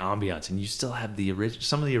 and that ambiance, and you still have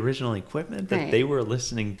some of the original equipment that they were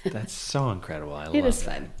listening. That's so incredible. I love it. It is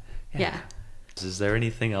fun. Yeah. Is there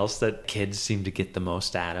anything else that kids seem to get the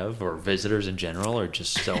most out of, or visitors in general are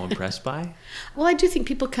just so impressed by? Well, I do think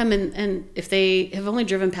people come in, and if they have only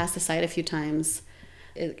driven past the site a few times,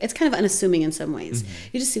 it's kind of unassuming in some ways. Mm-hmm.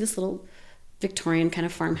 You just see this little Victorian kind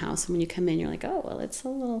of farmhouse, and when you come in, you're like, oh, well, it's a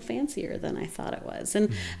little fancier than I thought it was.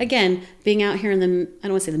 And again, being out here in the, I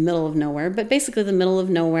don't want to say the middle of nowhere, but basically the middle of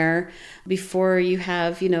nowhere, before you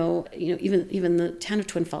have, even the town of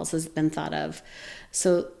Twin Falls has been thought of.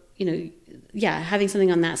 So, having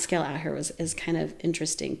something on that scale out here is kind of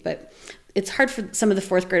interesting. But it's hard for some of the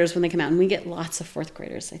fourth graders when they come out, and we get lots of fourth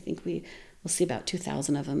graders. I think we'll see about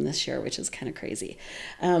 2,000 of them this year, which is kind of crazy.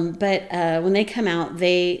 But when they come out,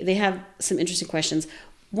 they have some interesting questions.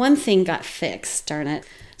 One thing got fixed, darn it.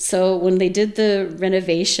 So when they did the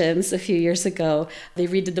renovations a few years ago, they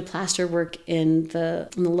redid the plaster work in the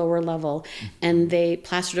lower level, and they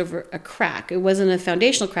plastered over a crack. It wasn't a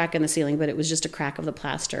foundational crack in the ceiling, but it was just a crack of the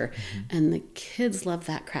plaster. And the kids loved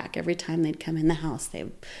that crack. Every time they'd come in the house, they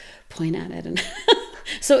would point at it, and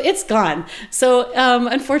so it's gone. So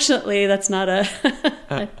unfortunately, that's not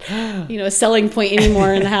a selling point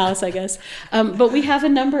anymore in the house, I guess. But we have a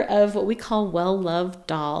number of what we call well-loved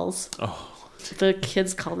dolls. Oh. The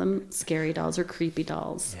kids call them scary dolls or creepy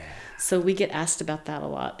dolls. Yeah. So we get asked about that a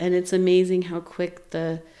lot, and it's amazing how quick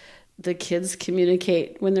the kids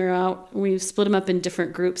communicate when they're out. We split them up in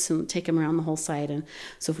different groups and take them around the whole site. And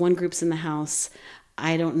so if one group's in the house,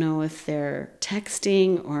 I don't know if they're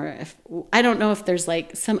texting, or I don't know if there's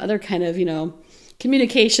like some other kind of,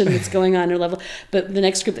 communication that's going on at a level. But the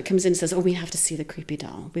next group that comes in says, oh, we have to see the creepy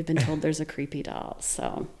doll. We've been told there's a creepy doll.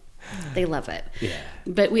 So they love it. Yeah.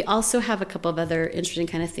 But we also have a couple of other interesting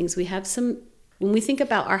kind of things. We have when we think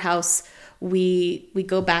about our house, we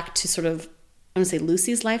go back to sort of, I want to say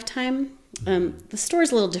Lucy's lifetime. The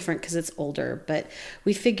store's a little different because it's older, but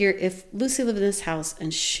we figure if Lucy lived in this house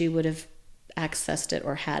and she would have accessed it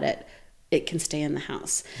or had it, it can stay in the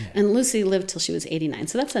house. Yeah. And Lucy lived till she was 89.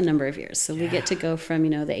 So that's a number of years. So we get to go from, the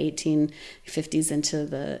 1850s into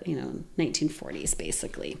the, 1940s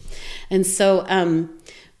basically. And so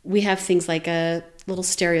we have things like a little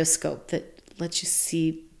stereoscope that lets you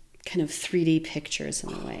see kind of 3D pictures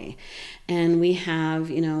in a way. And we have,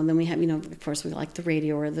 of course we like the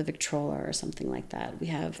radio or the Victrola or something like that. We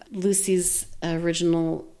have Lucy's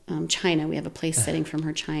original china. We have a place setting from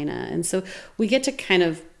her china. And so we get to kind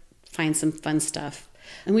of find some fun stuff.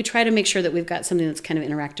 And we try to make sure that we've got something that's kind of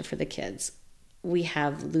interactive for the kids. We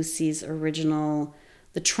have Lucy's original,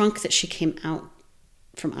 the trunk that she came out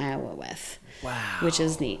from Iowa with. Wow. Which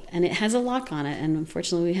is neat. And it has a lock on it, and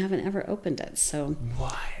unfortunately we haven't ever opened it. So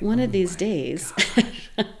one of these days.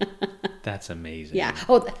 That's amazing. Yeah.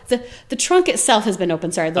 Oh, the trunk itself has been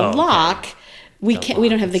opened. Sorry. The lock, we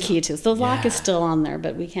don't have the key to. So the lock is still on there,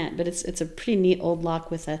 but we can't. But it's a pretty neat old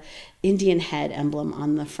lock with a Indian head emblem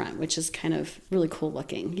on the front, which is kind of really cool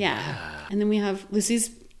looking. Yeah. And then we have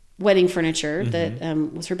Lucy's wedding furniture that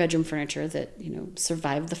was her bedroom furniture that,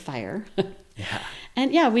 survived the fire. Yeah.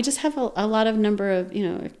 And we just have a lot of number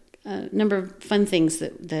of fun things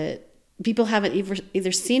that people haven't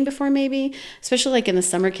either seen before, maybe, especially like in the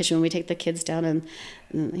summer kitchen when we take the kids down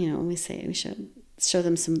and we say we should show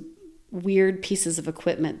them some weird pieces of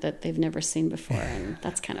equipment that they've never seen before, and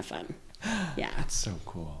that's kind of fun. Yeah. That's so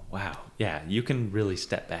cool. Wow. Yeah, you can really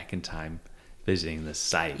step back in time visiting the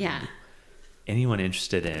site. Yeah. Anyone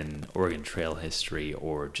interested in Oregon Trail history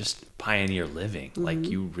or just pioneer living, like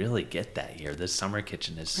you really get that here. This summer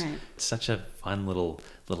kitchen is such a fun little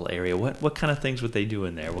area. What kind of things would they do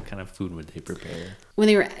in there? What kind of food would they prepare? When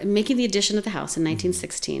they were making the addition of the house in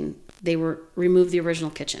 1916, they removed the original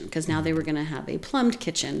kitchen because now they were going to have a plumbed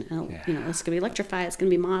kitchen. It's going to be electrified. It's going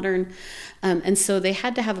to be modern. And so they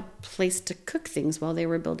had to have a place to cook things while they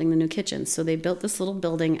were building the new kitchen. So they built this little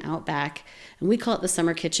building out back, and we call it the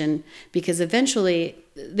summer kitchen because eventually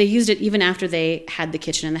they used it even after they had the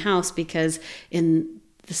kitchen in the house, because in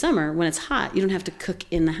the summer when it's hot, you don't have to cook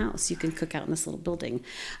in the house. You can cook out in this little building.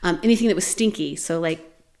 Anything that was stinky, so like,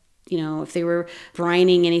 if they were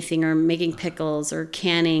brining anything or making pickles or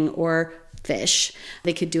canning or fish,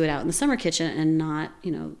 they could do it out in the summer kitchen and not,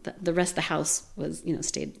 the rest of the house was,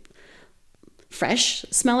 stayed fresh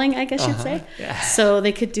smelling, I guess you'd say. Yeah. So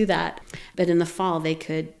they could do that. But in the fall, they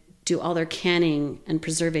could do all their canning and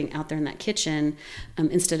preserving out there in that kitchen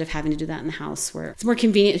instead of having to do that in the house, where it's more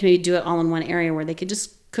convenient to maybe do it all in one area where they could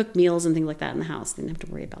just cook meals and things like that in the house. They didn't have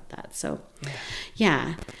to worry about that. So,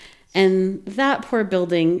 yeah. And that poor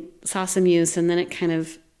building saw some use, and then it kind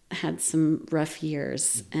of had some rough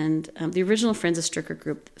years. And the original Friends of Stricker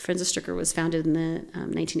group, Friends of Stricker, was founded in the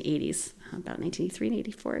 1980s. about 1983 and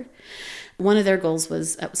 84. One of their goals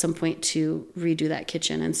was at some point to redo that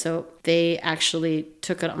kitchen. And so they actually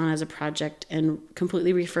took it on as a project and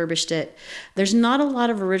completely refurbished it. There's not a lot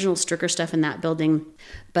of original Stricker stuff in that building,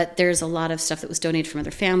 but there's a lot of stuff that was donated from other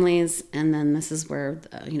families. And then this is where,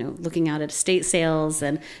 looking out at estate sales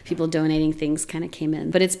and people donating things kind of came in.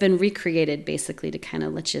 But it's been recreated basically to kind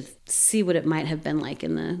of let you see what it might have been like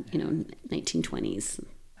in the, 1920s.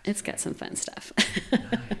 It's got some fun stuff.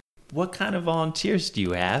 What kind of volunteers do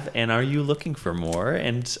you have, and are you looking for more,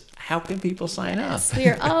 and how can people sign up? We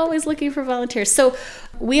are always looking for volunteers. So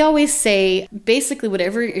we always say, basically,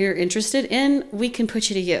 whatever you're interested in, we can put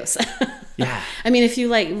you to use. Yeah. I mean, if you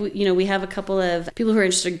like, we have a couple of people who are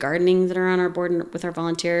interested in gardening that are on our board and with our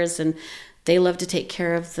volunteers, and they love to take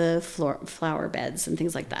care of the flower beds and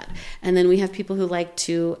things like that. And then we have people who like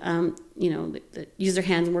to, use their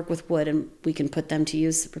hands and work with wood, and we can put them to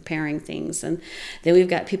use preparing things. And then we've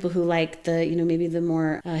got people who like the, maybe the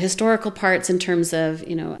more historical parts in terms of,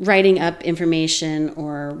 writing up information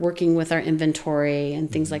or working with our inventory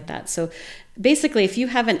and things like that. So basically, if you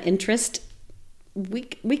have an interest, we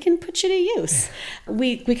can put you to use.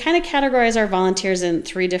 We kind of categorize our volunteers in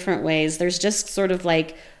 3 different ways. There's just sort of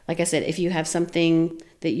like I said, if you have something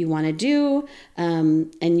that you want to do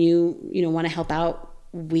and you want to help out,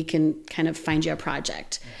 we can kind of find you a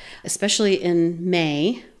project. Especially in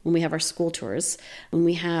May when we have our school tours, when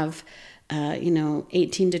we have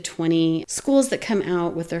 18 to 20 schools that come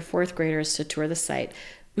out with their 4th graders to tour the site,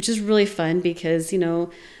 which is really fun because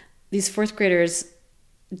these 4th graders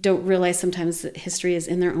don't realize sometimes that history is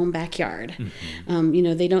in their own backyard.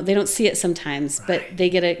 Mm-hmm. They don't see it sometimes, but they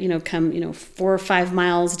get to come 4 or 5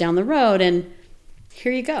 miles down the road, and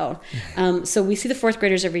here you go. So we see the 4th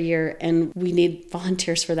graders every year, and we need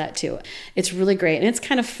volunteers for that too. It's really great, and it's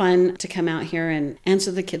kind of fun to come out here and answer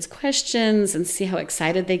the kids' questions and see how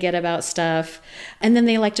excited they get about stuff. And then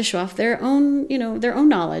they like to show off their own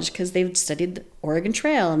knowledge because they've studied the Oregon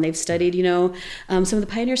Trail and they've studied some of the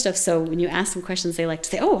pioneer stuff. So when you ask them questions, they like to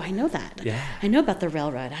say, "Oh, I know that. Yeah. I know about the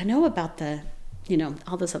railroad. I know about the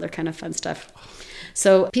all this other kind of fun stuff."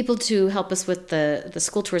 So people to help us with the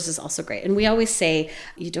school tours is also great. And we always say,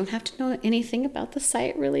 you don't have to know anything about the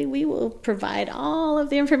site, really. We will provide all of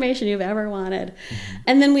the information you've ever wanted. Mm-hmm.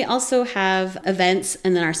 And then we also have events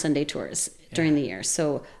and then our Sunday tours during the year.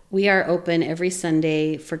 So we are open every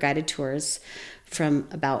Sunday for guided tours from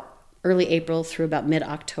about early April through about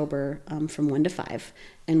mid-October from 1 to 5.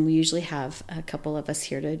 And we usually have a couple of us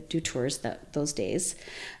here to do tours those days.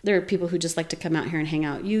 There are people who just like to come out here and hang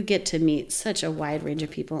out. You get to meet such a wide range of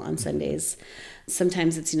people on Sundays.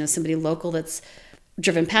 Sometimes it's, somebody local that's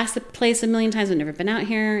driven past the place a million times but never been out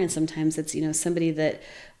here. And sometimes it's, somebody that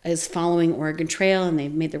is following Oregon Trail and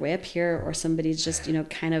they've made their way up here. Or somebody's just,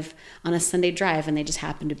 kind of on a Sunday drive and they just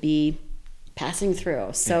happen to be passing through.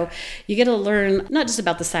 So you get to learn not just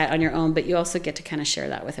about the site on your own, but you also get to kind of share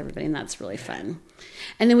that with everybody, and that's really fun.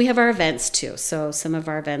 And then we have our events too. So some of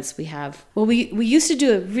our events we used to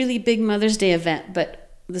do a really big Mother's Day event, but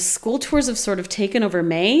the school tours have sort of taken over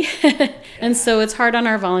May. And so it's hard on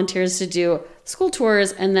our volunteers to do school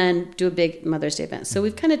tours and then do a big Mother's Day event. So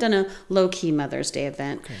we've kind of done a low-key Mother's Day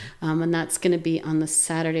event. Okay. And that's going to be on the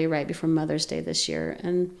Saturday right before Mother's Day this year.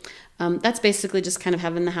 And that's basically just kind of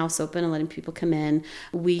having the house open and letting people come in.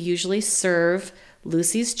 We usually serve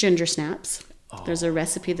Lucy's ginger snaps. Oh. There's a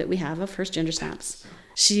recipe that we have of her ginger snaps.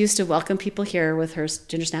 She used to welcome people here with her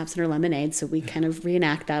ginger snaps and her lemonade, so we kind of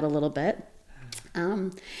reenact that a little bit.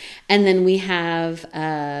 And then we have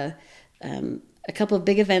a couple of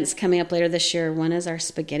big events coming up later this year. One is our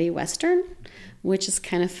spaghetti western, which is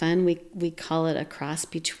kind of fun. We call it a cross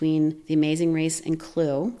between The Amazing Race and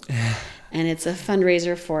Clue. And it's a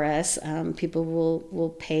fundraiser for us. People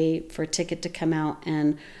will pay for a ticket to come out,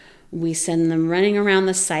 and we send them running around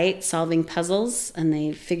the site solving puzzles, and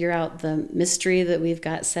they figure out the mystery that we've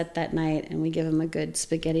got set that night, and we give them a good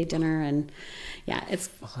spaghetti dinner. And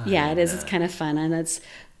it is. It's kind of fun, and it's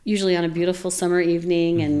usually on a beautiful summer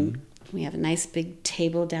evening, and we have a nice big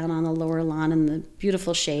table down on the lower lawn in the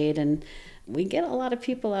beautiful shade, and we get a lot of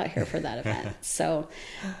people out here for that event. So,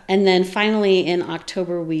 and then finally in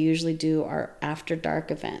October, we usually do our After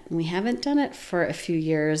Dark event. And we haven't done it for a few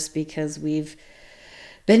years because we've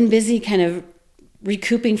been busy kind of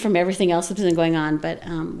recouping from everything else that's been going on. But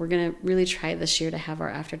we're going to really try this year to have our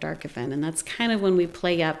After Dark event. And that's kind of when we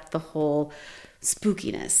play up the whole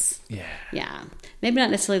spookiness. Yeah. Maybe not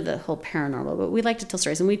necessarily the whole paranormal, but we like to tell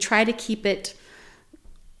stories. And we try to keep it,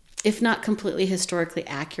 if not completely historically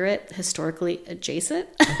accurate, historically adjacent.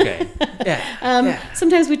 Okay. Yeah.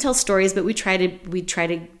 Sometimes we tell stories, but we try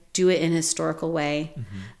to do it in a historical way.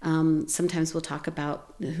 Sometimes we'll talk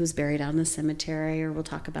about who's buried out in the cemetery, or we'll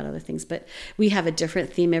talk about other things, but we have a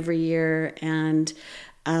different theme every year. And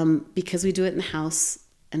because we do it in the house,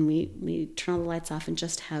 and we turn all the lights off and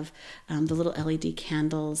just have the little LED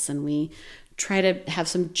candles, and we try to have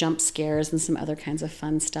some jump scares and some other kinds of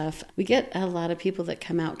fun stuff. We get a lot of people that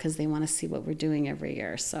come out because they want to see what we're doing every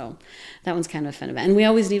year. So that one's kind of a fun event. And we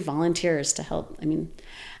always need volunteers to help. I mean,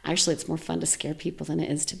 actually, it's more fun to scare people than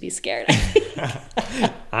it is to be scared.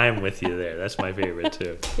 I'm with you there. That's my favorite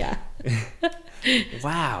too. Yeah.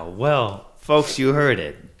 Wow. Well, folks, you heard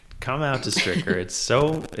it. Come out to Stricker. It's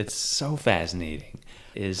so fascinating.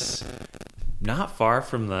 Is not far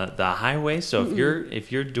from the highway. So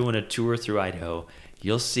if you're doing a tour through Idaho,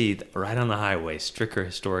 you'll see right on the highway, Stricker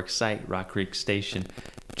Historic Site, Rock Creek Station.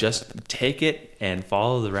 Just take it and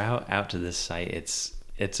follow the route out to this site.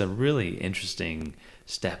 It's a really interesting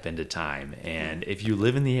step into time. And if you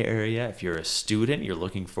live in the area, if you're a student, you're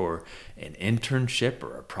looking for an internship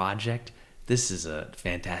or a project, this is a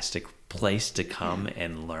fantastic place to come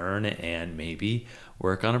and learn and maybe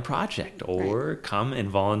work on a project, or come and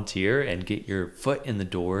volunteer and get your foot in the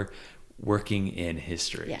door working in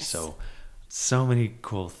history. Yes. So many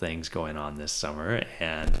cool things going on this summer,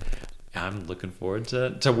 and I'm looking forward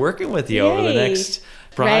to working with you over the next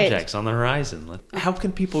projects on the horizon. How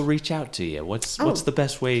can people reach out to you? What's the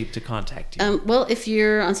best way to contact you? Well, if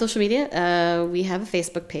you're on social media, we have a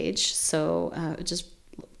Facebook page. So just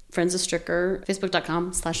Friends of Stricker,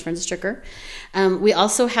 facebook.com/Friends of Stricker. We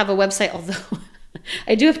also have a website, although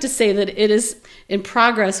I do have to say that it is in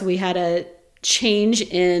progress. We had a change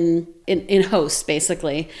in hosts,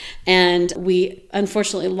 basically, and we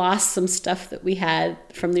unfortunately lost some stuff that we had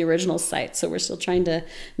from the original site, so we're still trying to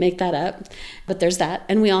make that up. But there's that.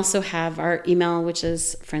 And we also have our email, which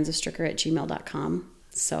is friendsofstricker@gmail.com.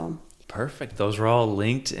 So perfect. Those are all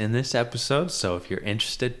linked in this episode, so if you're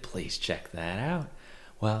interested, please check that out.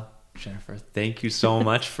 Well, Jennifer, thank you so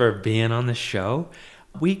much for being on the show.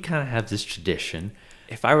 We kind of have this tradition.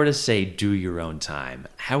 If I were to say do your own time,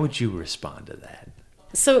 how would you respond to that?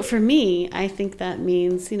 So for me, I think that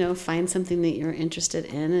means, find something that you're interested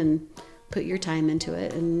in and put your time into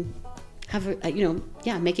it and have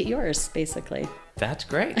make it yours, basically. That's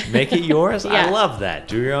great. Make it yours. Yeah. I love that.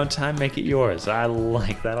 Do your own time, make it yours. I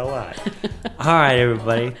like that a lot. All right,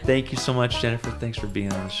 everybody. Thank you so much, Jennifer. Thanks for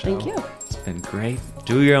being on the show. Thank you. It's been great.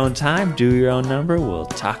 Do your own time, do your own number. We'll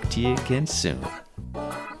talk to you again soon.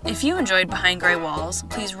 If you enjoyed Behind Gray Walls,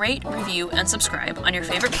 please rate, review, and subscribe on your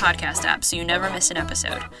favorite podcast app so you never miss an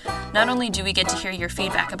episode. Not only do we get to hear your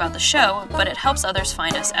feedback about the show, but it helps others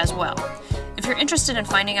find us as well. If you're interested in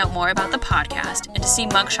finding out more about the podcast and to see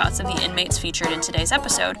mugshots of the inmates featured in today's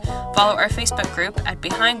episode, follow our Facebook group at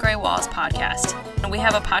Behind Gray Walls Podcast. And we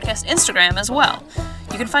have a podcast Instagram as well.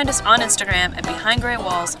 You can find us on Instagram at Behind Gray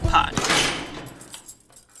Walls Pod.